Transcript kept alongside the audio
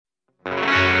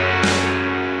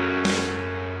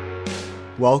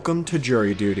Welcome to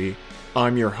Jury Duty.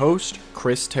 I'm your host,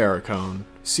 Chris Terracone.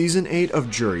 Season 8 of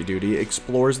Jury Duty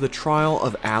explores the trial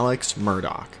of Alex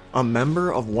Murdaugh, a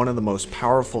member of one of the most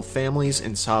powerful families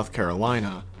in South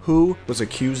Carolina, who was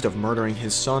accused of murdering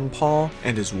his son Paul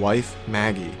and his wife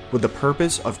Maggie, with the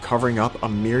purpose of covering up a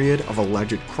myriad of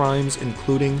alleged crimes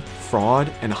including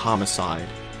fraud and homicide.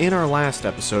 In our last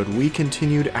episode, we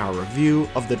continued our review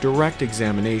of the direct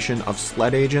examination of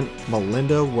SLED agent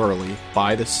Melinda Worley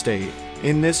by the state.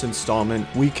 In this installment,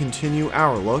 we continue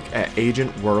our look at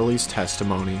Agent Worley's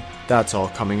testimony. That's all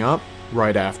coming up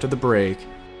right after the break.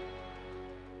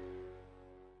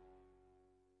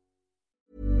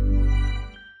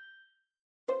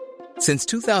 Since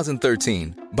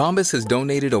 2013, Bombas has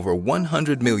donated over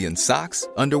 100 million socks,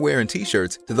 underwear, and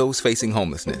T-shirts to those facing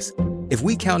homelessness. If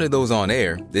we counted those on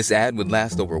air, this ad would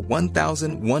last over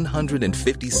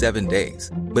 1,157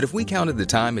 days. But if we counted the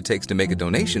time it takes to make a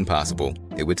donation possible,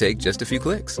 it would take just a few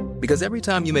clicks. Because every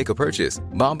time you make a purchase,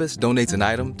 Bombas donates an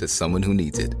item to someone who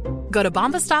needs it. Go to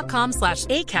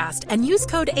bombas.com/ACAST and use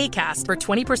code ACAST for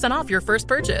 20% off your first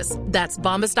purchase. That's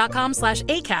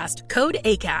bombas.com/ACAST, code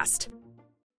ACAST.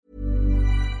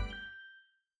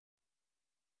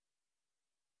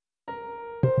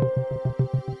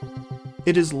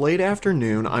 It is late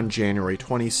afternoon on January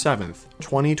 27th,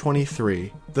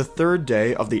 2023, the third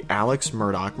day of the Alex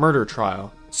Murdaugh murder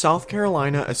trial. South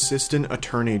Carolina Assistant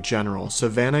Attorney General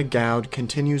Savannah Gowd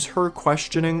continues her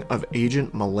questioning of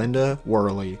Agent Melinda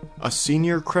Worley, a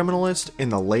senior criminalist in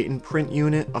the latent print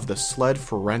unit of the SLED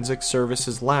Forensic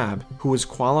Services Lab who was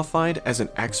qualified as an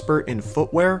expert in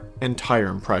footwear and tire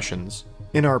impressions.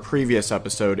 In our previous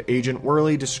episode, Agent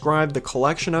Worley described the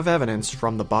collection of evidence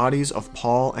from the bodies of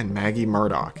Paul and Maggie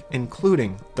Murdaugh,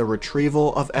 including the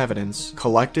retrieval of evidence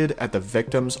collected at the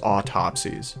victims'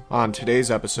 autopsies. On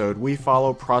today's episode, we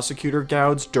follow Prosecutor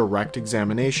Gowd's direct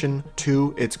examination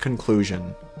to its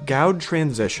conclusion. Gowd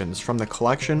transitions from the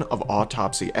collection of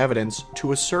autopsy evidence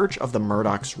to a search of the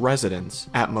Murdaugh's residence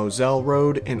at Moselle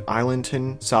Road in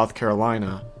Islandton, South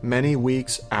Carolina, many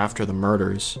weeks after the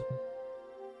murders.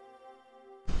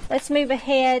 Let's move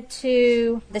ahead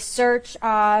to the search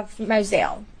of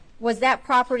Moselle. Was that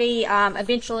property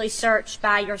eventually searched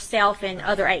by yourself and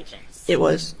other agents? It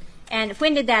was. And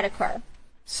when did that occur?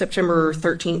 September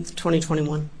 13th,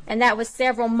 2021. And that was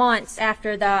several months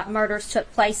after the murders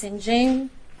took place in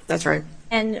June? That's right.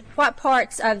 And what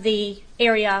parts of the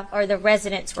area or the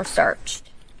residence were searched?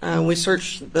 We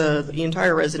searched the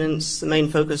entire residence. The main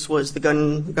focus was the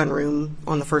gun room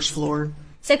on the first floor.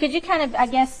 So could you kind of, I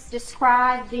guess,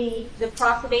 describe the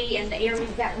property and the areas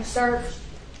that were searched?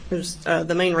 There's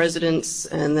the main residence,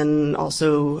 and then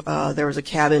also there was a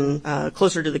cabin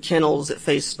closer to the kennels that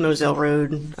faced Moselle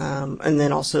Road, and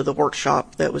then also the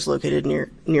workshop that was located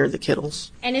near the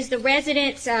Kittles. And is the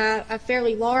residence a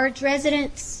fairly large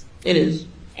residence? It is.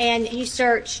 And you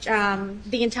searched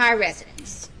the entire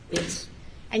residence? Yes.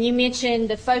 And you mentioned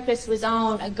the focus was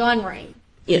on a gun room?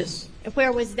 Yes.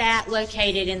 Where was that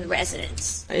located in the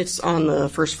residence? It's on the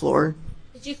first floor.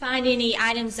 Did you find any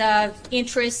items of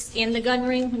interest in the gun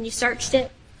room when you searched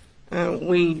it?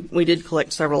 We did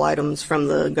collect several items from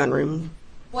the gun room.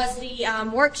 Was the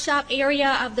workshop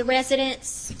area of the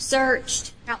residence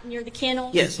searched out near the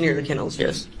kennels? Yes, near the kennels,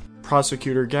 yes.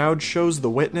 Prosecutor Gowd shows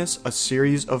the witness a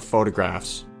series of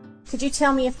photographs. Could you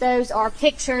tell me if those are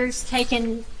pictures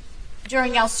taken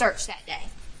during y'all's search that day?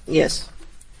 Yes.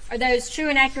 Are those true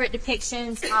and accurate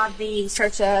depictions of the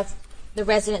search of the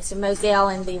residence of Moselle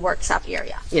and the workshop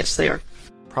area? Yes, they are.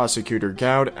 Prosecutor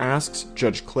Gowd asks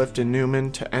Judge Clifton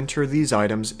Newman to enter these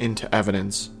items into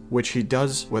evidence, which he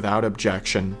does without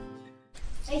objection.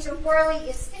 Agent Worley,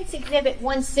 is State's Exhibit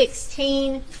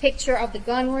 116 picture of the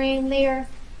gun room there?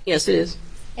 Yes, it is.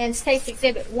 And State's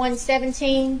Exhibit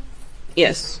 117?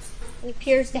 Yes. It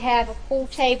appears to have a pool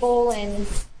table and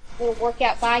a little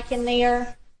workout bike in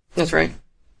there. That's right.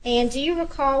 And do you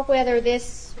recall whether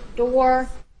this door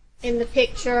in the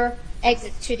picture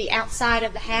exits to the outside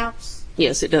of the house?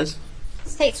 Yes, it does.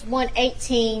 State's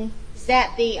 118, is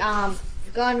that the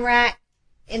gun rack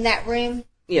in that room?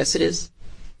 Yes, it is.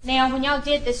 Now, when y'all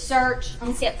did the search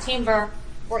in September,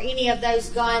 were any of those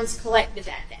guns collected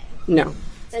that day? No.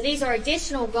 So these are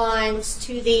additional guns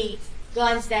to the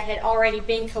guns that had already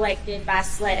been collected by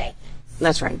SLED agents?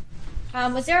 That's right.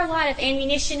 Was there a lot of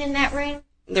ammunition in that room?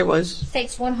 There was.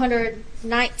 State's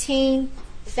 119.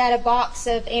 Is that a box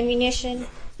of ammunition?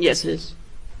 Yes, it is.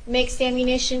 Mixed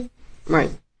ammunition?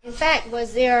 Right. In fact,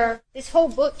 was there, this whole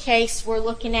bookcase we're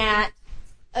looking at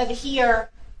over here,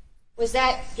 was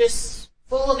that just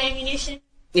full of ammunition?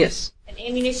 Yes. An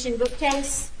ammunition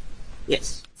bookcase?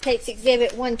 Yes. State's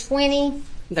Exhibit 120.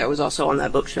 That was also on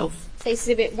that bookshelf. Say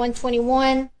Exhibit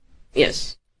 121.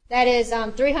 Yes, That is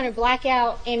 300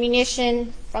 blackout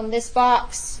ammunition from this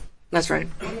box that's right.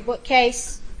 on the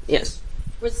bookcase. Yes,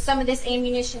 Was some of this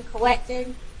ammunition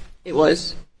collected? it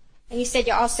was. And you said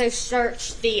you also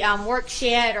searched the work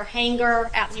shed or hangar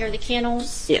out near the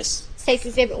kennels? Yes, State's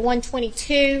Exhibit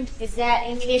 122. Is that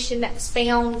ammunition that was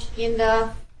found in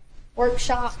the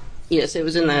workshop? yes, it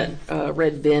was in that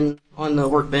red bin on the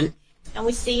workbench. And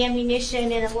we see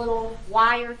ammunition in a little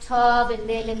wire tub and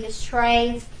then in this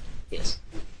tray. Yes.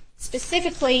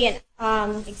 Specifically in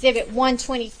Exhibit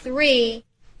 123,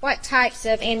 what types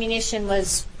of ammunition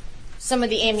was some of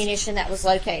the ammunition that was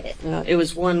located? It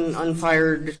was one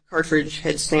unfired cartridge,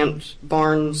 head-stamped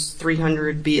Barnes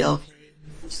 300 BLK.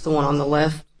 It's the one on the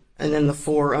left. And then the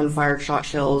 4 unfired shot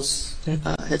shells,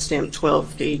 head-stamped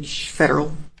 12-gauge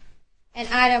Federal. And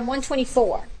item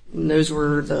 124. And those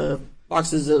were the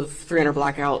boxes of 300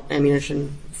 blackout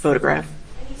ammunition photograph.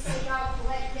 And you said y'all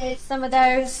collected some of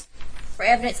those for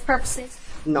evidence purposes?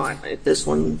 Not at this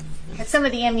one. And some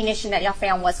of the ammunition that y'all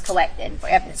found was collected for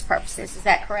evidence purposes. Is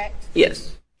that correct?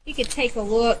 Yes. You could take a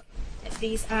look at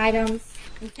these items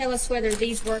and tell us whether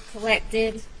these were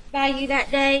collected by you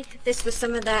that day. If this was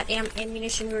some of that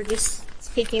ammunition we were just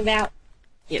speaking about.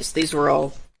 Yes, these were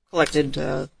all collected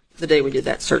the day we did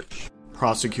that search.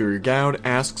 Prosecutor Gowd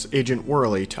asks Agent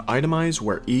Worley to itemize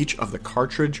where each of the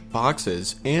cartridge,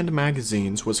 boxes, and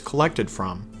magazines was collected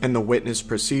from, and the witness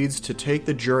proceeds to take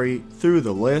the jury through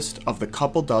the list of the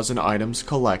couple dozen items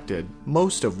collected,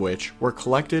 most of which were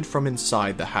collected from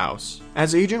inside the house.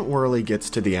 As Agent Worley gets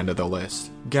to the end of the list,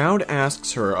 Gowd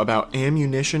asks her about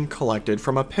ammunition collected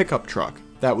from a pickup truck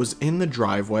that was in the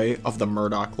driveway of the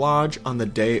Murdaugh Lodge on the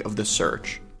day of the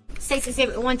search. State's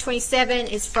Exhibit 127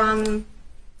 is from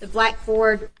the black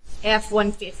Ford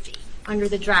F-150 under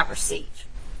the driver's seat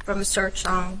from a search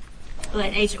on.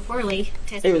 Let Agent Worley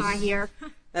testify here.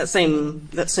 That same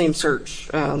search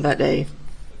that day.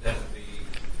 That would be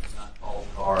not Paul's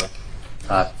car,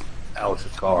 not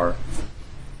Alex's car.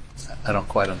 I don't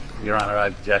quite, Your Honor, I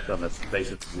object on the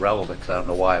basis of relevance. I don't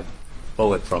know why a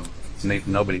bullet from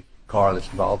nobody's car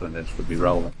that's involved in this would be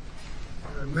relevant.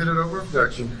 Admitted over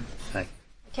objection. Thank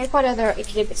you. Okay, what other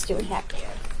exhibits do we have there?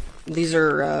 These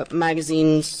are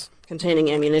magazines containing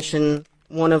ammunition.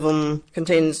 One of them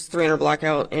contains 300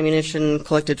 blackout ammunition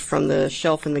collected from the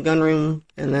shelf in the gunroom,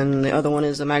 and then the other one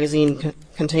is a magazine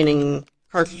containing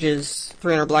cartridges,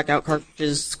 300 blackout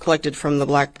cartridges collected from the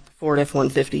black Ford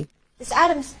F-150. This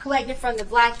item's collected from the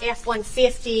black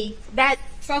F-150. That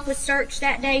truck was searched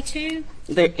that day too?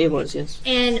 It was, yes.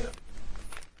 And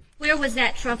where was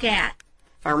that truck at?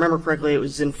 If I remember correctly, it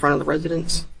was in front of the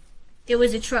residence. It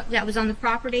was a truck that was on the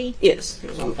property? Yes,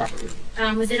 it was on the property.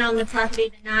 Was it on the property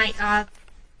the night of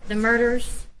the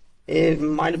murders? It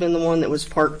might have been the one that was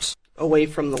parked away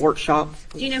from the workshop.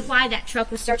 Do you know why that truck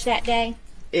was searched that day?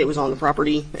 It was on the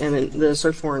property, and the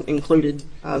search warrant included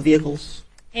vehicles.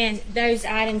 And those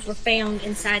items were found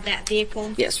inside that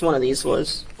vehicle? Yes, one of these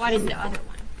was. What is the other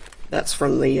one? That's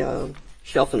from the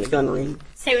shelf in the gunroom.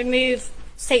 So we move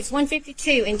States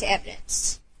 152 into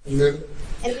evidence. Admitted.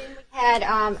 And then we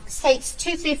had States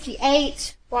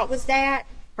 258. What was that?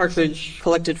 Cartridge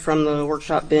collected from the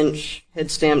workshop bench,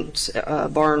 head-stamped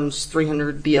Barnes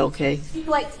 300 BLK. Did you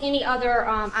collect any other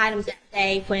items that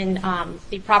day when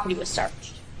the property was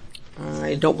searched?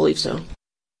 I don't believe so.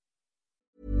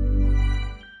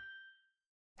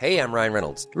 Hey, I'm Ryan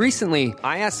Reynolds. Recently,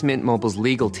 I asked Mint Mobile's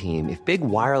legal team if big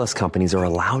wireless companies are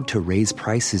allowed to raise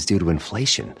prices due to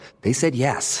inflation. They said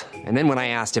yes. And then when I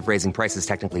asked if raising prices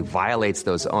technically violates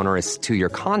those onerous two-year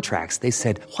contracts, they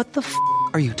said, "What the f***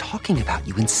 are you talking about,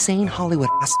 you insane Hollywood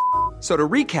ass?" So to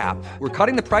recap, we're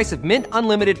cutting the price of Mint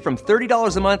Unlimited from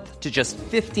 $30 a month to just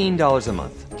 $15 a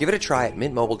month. Give it a try at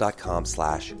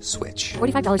mintmobile.com/switch.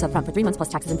 $45 up front for 3 months plus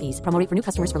taxes and fees. Promo rate for new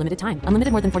customers for limited time.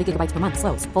 Unlimited more than 40 gigabytes per month.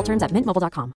 Slows full terms at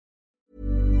mintmobile.com.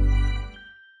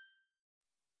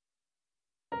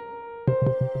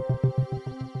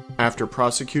 After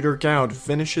Prosecutor Gowd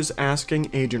finishes asking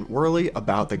Agent Worley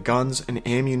about the guns and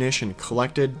ammunition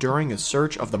collected during a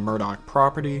search of the Murdaugh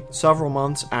property several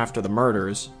months after the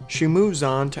murders, she moves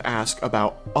on to ask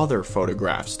about other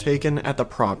photographs taken at the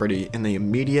property in the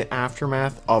immediate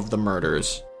aftermath of the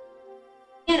murders.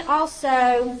 And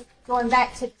also, going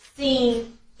back to the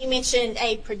scene, you mentioned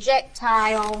a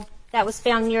projectile that was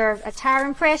found near a tire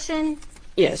impression.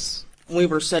 Yes. We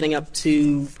were setting up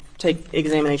to take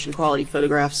examination quality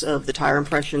photographs of the tire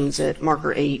impressions at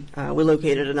marker 8. We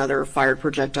located another fired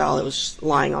projectile that was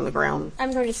lying on the ground.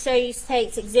 I'm going to show you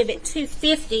State's Exhibit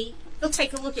 250. We'll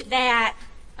take a look at that.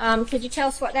 Could you tell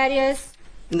us what that is?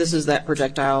 And this is that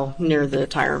projectile near the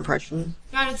tire impression.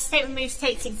 Your Honor, the state removes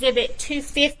State's Exhibit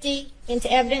 250 into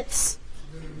evidence.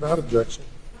 Without objection.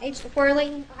 Agent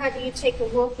Whirling, I'll have you take a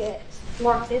look at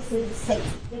mark this in the State's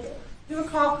Exhibit. Do you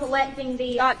recall collecting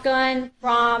the shotgun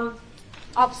from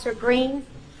Officer Green?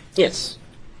 Yes,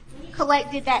 When you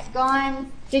collected that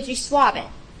gun, did you swab it?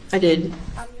 I did.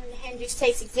 I'm going to hand you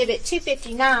State's Exhibit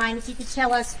 259. If you could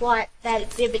tell us what that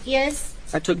exhibit is.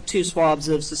 I took 2 swabs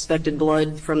of suspected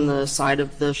blood from the side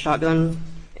of the shotgun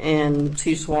and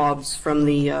 2 swabs from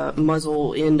the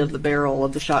muzzle end of the barrel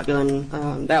of the shotgun.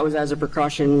 That was as a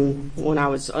precaution when I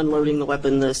was unloading the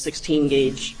weapon. The 16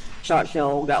 gauge shot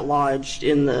shell got lodged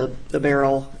in the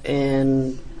barrel,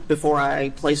 and before I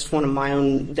placed one of my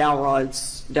own dowel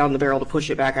rods down the barrel to push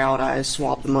it back out, I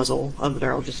swabbed the muzzle of the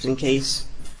barrel just in case.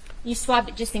 You swabbed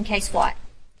it just in case what?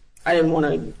 I didn't want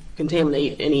to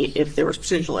contaminate any, if there was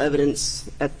potential evidence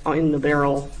in the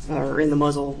barrel or in the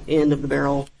muzzle end of the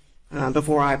barrel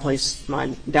before I placed my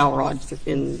dowel rod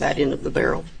in that end of the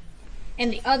barrel.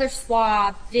 And the other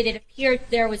swab, did it appear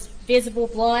there was visible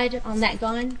blood on that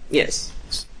gun? Yes.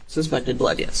 Suspected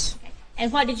blood, yes. Okay.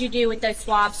 And what did you do with those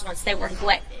swabs once they were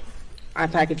collected? I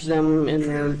packaged them in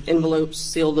their envelopes,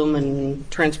 sealed them, and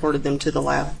transported them to the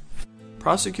lab.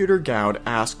 Prosecutor Gowd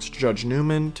asks Judge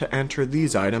Newman to enter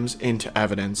these items into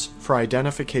evidence for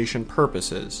identification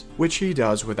purposes, which he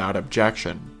does without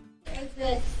objection.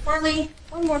 Farley,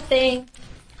 one more thing.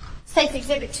 State's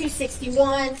Exhibit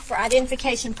 261 for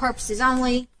identification purposes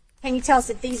only. Can you tell us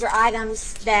if these are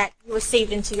items that you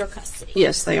received into your custody?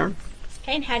 Yes, they are.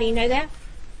 Okay, and how do you know that?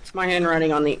 It's my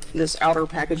handwriting on this outer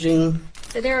packaging.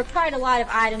 So there are quite a lot of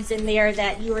items in there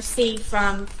that you received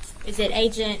from, is it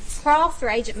Agent Croft or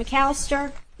Agent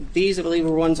McAllister? These, I believe,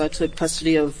 were ones I took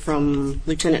custody of from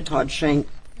Lieutenant Todd Shank.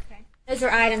 Okay. Those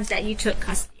are items that you took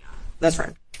custody of. That's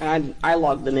right. And I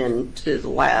logged them in to the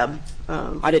lab.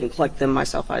 I didn't collect them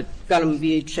myself. I got them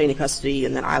via chain of custody,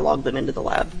 and then I logged them into the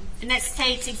lab. And that's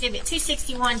State's Exhibit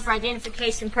 261 for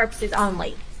identification purposes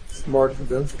only. Marked for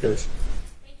identification.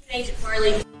 Thank you, Agent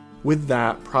Farley. With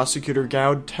that, Prosecutor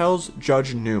Gowd tells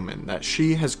Judge Newman that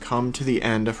she has come to the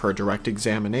end of her direct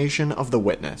examination of the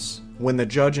witness. When the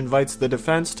judge invites the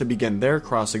defense to begin their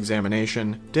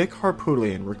cross-examination, Dick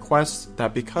Harpootlian requests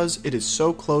that because it is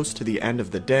so close to the end of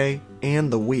the day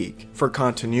and the week, for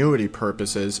continuity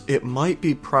purposes, it might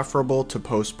be preferable to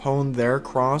postpone their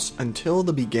cross until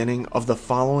the beginning of the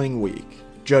following week.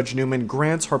 Judge Newman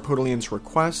grants Harpootlian's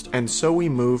request, and so we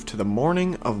move to the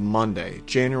morning of Monday,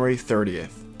 January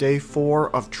 30th. Day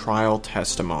 4 of trial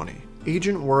testimony.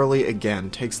 Agent Worley again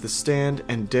takes the stand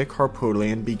and Dick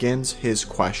Harpootlian begins his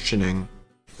questioning.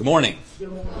 Good morning.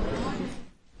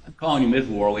 I'm calling you Ms.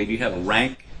 Worley. Do you have a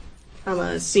rank? I'm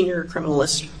a senior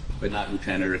criminalist. But not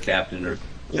lieutenant or captain or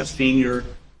Yes. senior?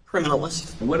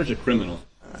 Criminalist. And what is a criminal?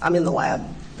 I'm in the lab,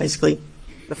 basically,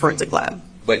 the forensic lab.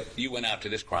 But you went out to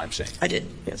this crime scene. I did,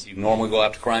 yes. You normally go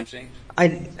out to crime scenes?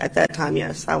 At that time,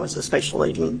 yes, I was a special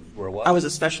agent. Were what? I was a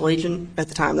special agent at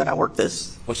the time that I worked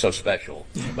this. What's so special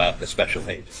about the special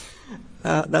agent?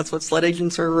 That's what SLED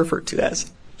agents are referred to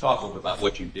as. Talk a little bit about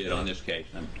what you did on this case.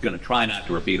 I'm going to try not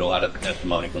to repeat a lot of the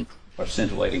testimony from our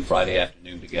scintillating Friday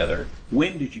afternoon together.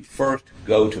 When did you first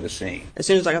go to the scene? As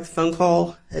soon as I got the phone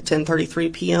call at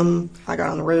 10:33 p.m., I got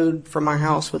on the road from my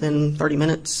house within 30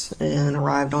 minutes and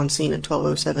arrived on scene at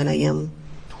 12:07 a.m.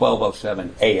 12:07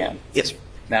 a.m. Yes, sir.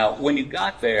 Now, when you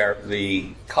got there,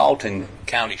 the Carlton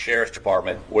County Sheriff's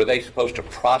Department, were they supposed to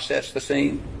process the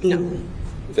scene? No.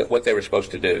 What they were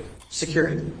supposed to do? Secure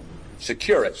it.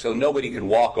 Secure it so nobody could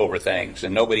walk over things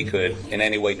and nobody could in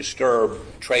any way disturb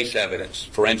trace evidence,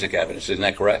 forensic evidence. Isn't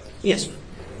that correct? Yes, sir.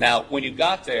 Now, when you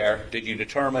got there, did you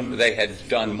determine they had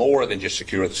done more than just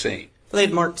secure the scene? They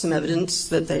had marked some evidence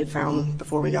that they had found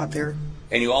before we got there.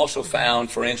 And you also found,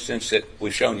 for instance, that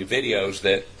we've shown you videos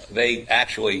that they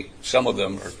actually, some of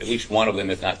them, or at least one of them,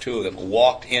 if not two of them,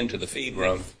 walked into the feed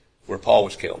room where Paul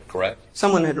was killed, correct?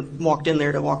 Someone had walked in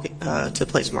there to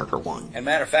place marker 1. And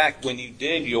matter of fact, when you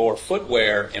did your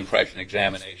footwear impression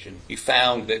examination, you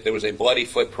found that there was a bloody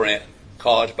footprint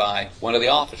caused by one of the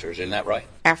officers, isn't that right?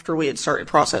 After we had started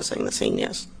processing the scene,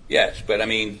 yes. Yes, but I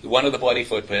mean, one of the bloody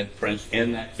footprints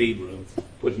in that feed room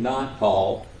was not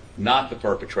Paul, not the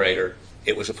perpetrator.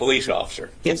 It was a police officer.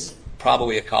 Yes.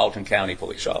 Probably a Carlton County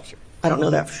police officer. I don't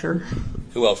know that for sure.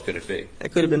 Who else could it be?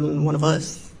 It could have been one of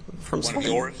us from One SLED.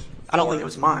 of yours? I don't think it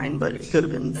was mine, but it could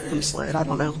have been from SLED. I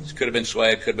don't know. It could have been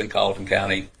SLED, could have been Carlton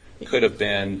County, could have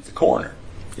been the coroner.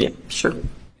 Yeah, sure.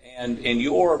 And in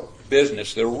your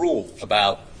business, there are rules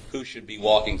about who should be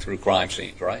walking through crime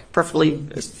scenes, right? Preferably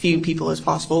as few people as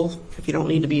possible. If you don't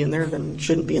need to be in there, then you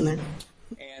shouldn't be in there.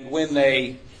 And when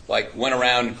they like went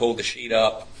around and pulled the sheet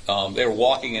up. They were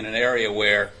walking in an area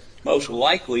where most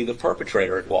likely the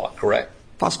perpetrator had walked, correct?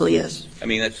 Possibly, yes. I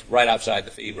mean, that's right outside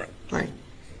the feed room. Right.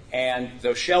 And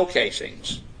those shell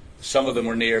casings, some of them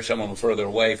were near, some of them were further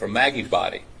away from Maggie's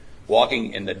body.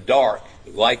 Walking in the dark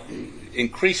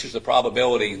increases the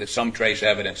probability that some trace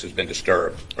evidence has been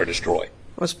disturbed or destroyed.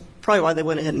 That's probably why they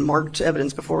went ahead and marked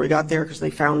evidence before we got there, because they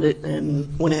found it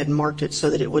and went ahead and marked it so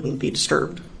that it wouldn't be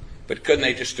disturbed. But couldn't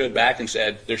they just stood back and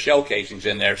said, there's shell casings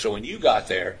in there, so when you got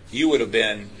there, you would have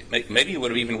been, maybe you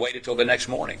would have even waited till the next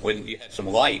morning when you had some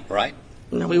light, right?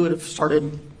 No, we would have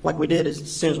started like we did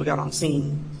as soon as we got on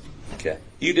scene. Okay.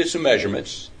 You did some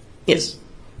measurements. Yes.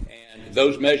 And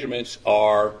those measurements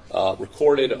are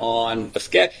recorded on a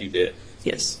sketch you did.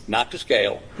 Yes. Not to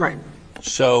scale. Right.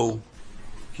 So,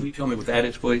 can you tell me what that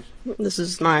is, please? This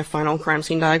is my final crime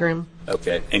scene diagram.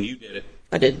 Okay. And you did it?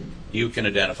 I did. You can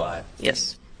identify it?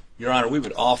 Yes. Your Honor, we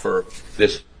would offer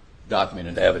this document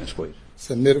into evidence, please.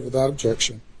 Submitted without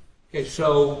objection. Okay,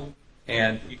 so,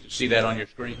 and you can see that on your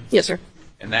screen? Yes, sir.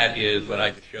 And that is what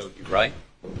I just showed you, right?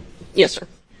 Yes, sir.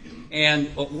 And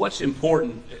what's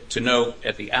important to note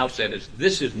at the outset is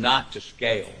this is not to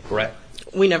scale, correct?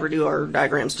 We never do our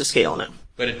diagrams to scale, no.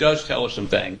 But it does tell us some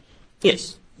things.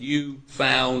 Yes. You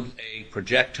found a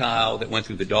projectile that went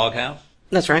through the doghouse?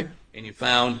 That's right. And you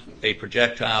found a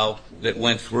projectile that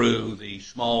went through the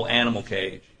small animal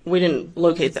cage? We didn't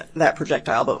locate that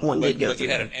projectile, but one did go But through.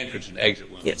 you had an entrance and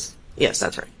exit wound? Yes. Yes,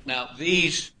 that's right. Now,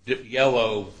 these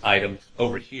yellow items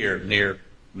over here near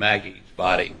Maggie's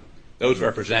body, those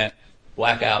represent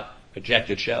blackout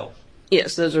ejected shells?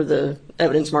 Yes, those are the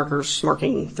evidence markers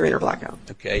marking 300 blackout.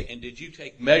 Okay, and did you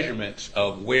take measurements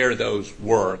of where those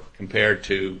were compared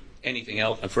to anything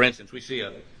else? For instance, we see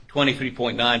a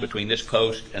 23.9 between this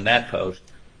post and that post.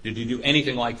 Did you do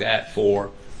anything like that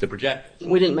for the projectile?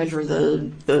 We didn't measure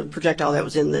the projectile that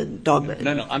was in the dog bed.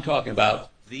 No, I'm talking about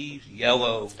these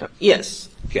yellow... Yes.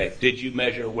 Okay, did you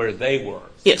measure where they were?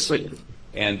 Yes, we did.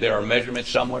 And there are measurements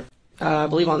somewhere? I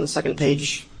believe on the second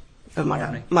page of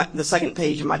the second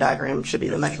page of my diagram should be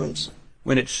the measurements.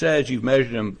 When it says you've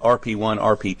measured them RP1,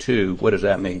 RP2, what does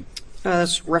that mean?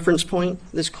 That's reference point.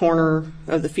 This corner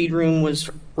of the feed room was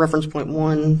reference point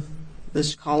 1.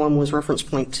 This column was reference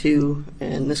point 2,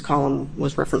 and this column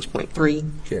was reference point 3.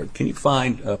 Okay. Can you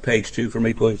find page 2 for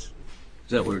me, please?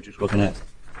 Is that what we were just looking at?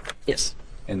 Yes.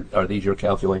 And are these your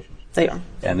calculations? They are.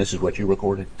 And this is what you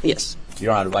recorded? Yes.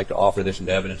 Your Honor, I'd like to offer this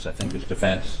into evidence. I think it's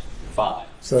defense 5.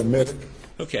 Submitted.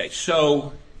 Okay,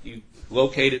 so you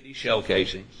located these shell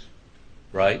casings,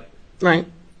 right? Right.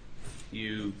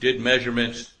 You did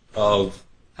measurements of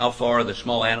how far the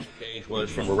small animal cage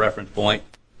was from a reference point.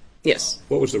 Yes.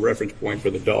 What was the reference point for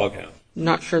the doghouse?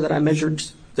 Not sure that I measured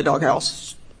the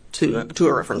doghouse to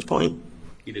a reference point.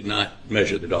 You did not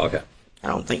measure the doghouse? I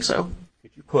don't think so.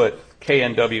 Could you put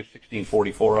KNW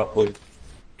 1644 up, please?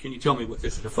 Can you tell me what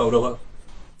this is a photo of?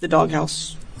 The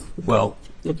doghouse. Well,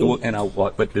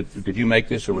 but did you make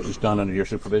this, or was this done under your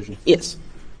supervision? Yes.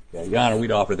 Yeah, Your Honor,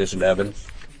 we'd offer this into evidence.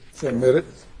 Submitted.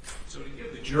 So to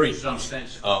give the jury some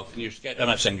sense of your sketch, I'm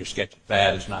not saying your sketch is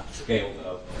bad, it's not the scale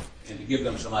though, and to give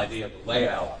them some idea of the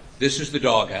layout, this is the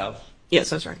doghouse.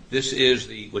 Yes, that's right. This is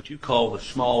what you call the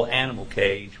small animal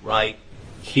cage right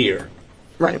here.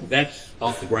 Right. That's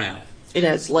off the ground. It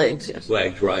has legs, yes.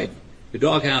 Legs, right. The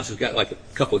doghouse has got like a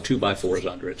couple of 2x4s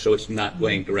under it, so it's not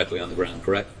laying directly on the ground,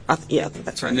 correct? Yeah, I think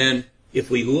that's right. And then if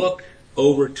we look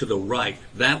over to the right,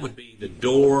 that would be the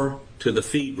door to the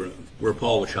feed room where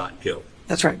Paul was shot and killed.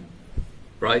 That's right.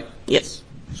 Right? Yes.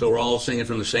 So we're all singing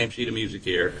from the same sheet of music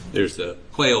here. There's the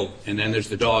quail, and then there's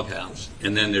the doghouse,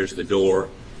 and then there's the door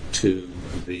to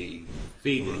the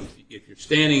feed room. If you're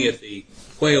standing at the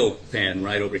quail pen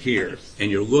right over here, and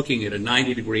you're looking at a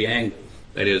 90-degree angle,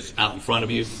 that is out in front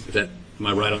of you, am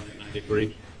I right on that 90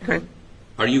 degrees? Okay.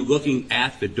 Are you looking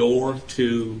at the door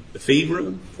to the feed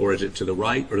room, or is it to the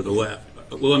right or to the left?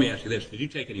 Well, let me ask you this. Did you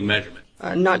take any measurements?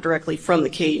 Not directly from the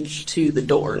cage to the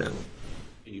door, no.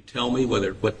 Can you tell me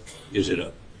is it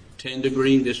a 10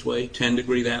 degree this way, 10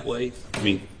 degree that way? I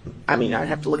mean, I'd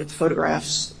have to look at the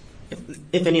photographs.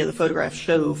 If any of the photographs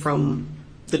show from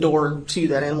the door to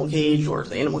that animal cage or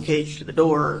the animal cage to the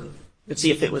door, and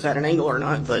see if it was at an angle or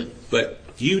not. But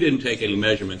you didn't take any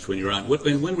measurements when you were on.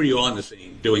 When were you on the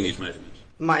scene doing these measurements?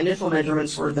 My initial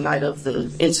measurements were the night of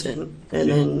the incident, and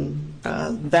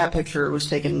then that picture was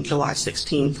taken July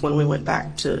 16th when we went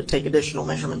back to take additional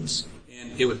measurements.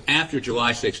 And it was after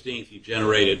July 16th you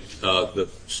generated the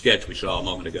sketch we saw a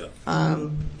moment ago?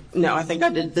 No, I think I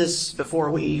did this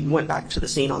before we went back to the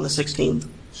scene on the 16th.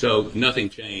 So nothing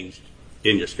changed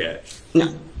in your sketch?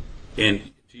 No. And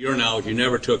to your knowledge, you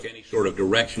never took any sort of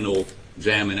directional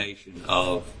examination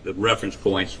of the reference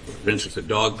points, for instance, the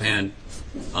dog pen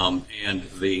and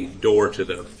the door to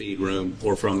the feed room,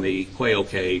 or from the quail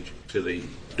cage to the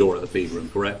door of the feed room,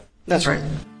 correct? That's right.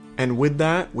 And with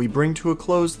that, we bring to a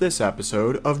close this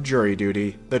episode of Jury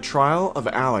Duty, the trial of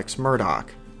Alex Murdaugh.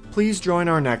 Please join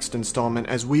our next installment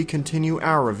as we continue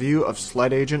our review of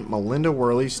SLED agent Melinda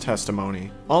Worley's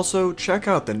testimony. Also, check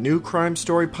out the new crime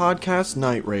story podcast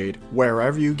Night Raid,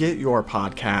 wherever you get your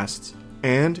podcasts.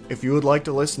 And if you would like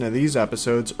to listen to these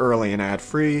episodes early and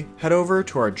ad-free, head over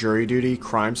to our Jury Duty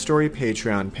Crime Story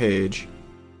Patreon page.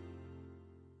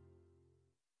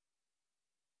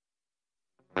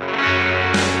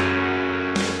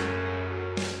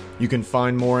 You can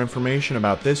find more information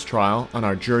about this trial on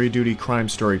our Jury Duty Crime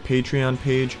Story Patreon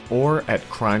page or at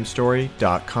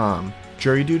crimestory.com.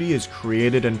 Jury Duty is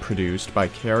created and produced by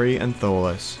Carrie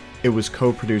Antholis. It was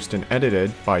co-produced and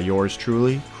edited by yours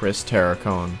truly, Chris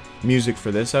Terracone. Music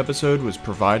for this episode was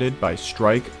provided by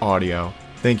Strike Audio.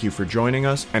 Thank you for joining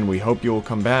us, and we hope you will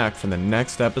come back for the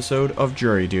next episode of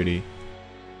Jury Duty.